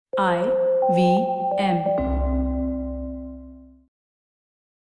IVM.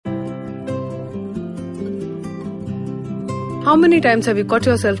 How many times have you caught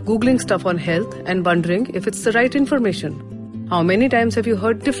yourself Googling stuff on health and wondering if it's the right information? How many times have you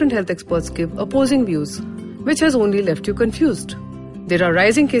heard different health experts give opposing views, which has only left you confused? There are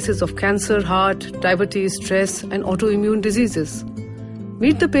rising cases of cancer, heart, diabetes, stress, and autoimmune diseases.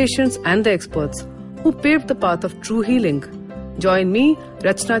 Meet the patients and the experts who paved the path of true healing. Join me,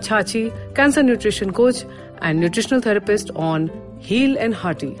 Rachna Chachi, cancer nutrition coach and nutritional therapist on Heal and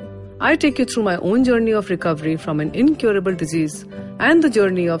Hearty. I take you through my own journey of recovery from an incurable disease and the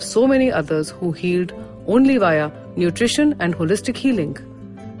journey of so many others who healed only via nutrition and holistic healing.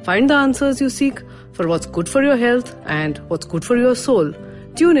 Find the answers you seek for what's good for your health and what's good for your soul.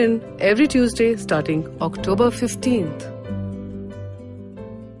 Tune in every Tuesday starting October 15th.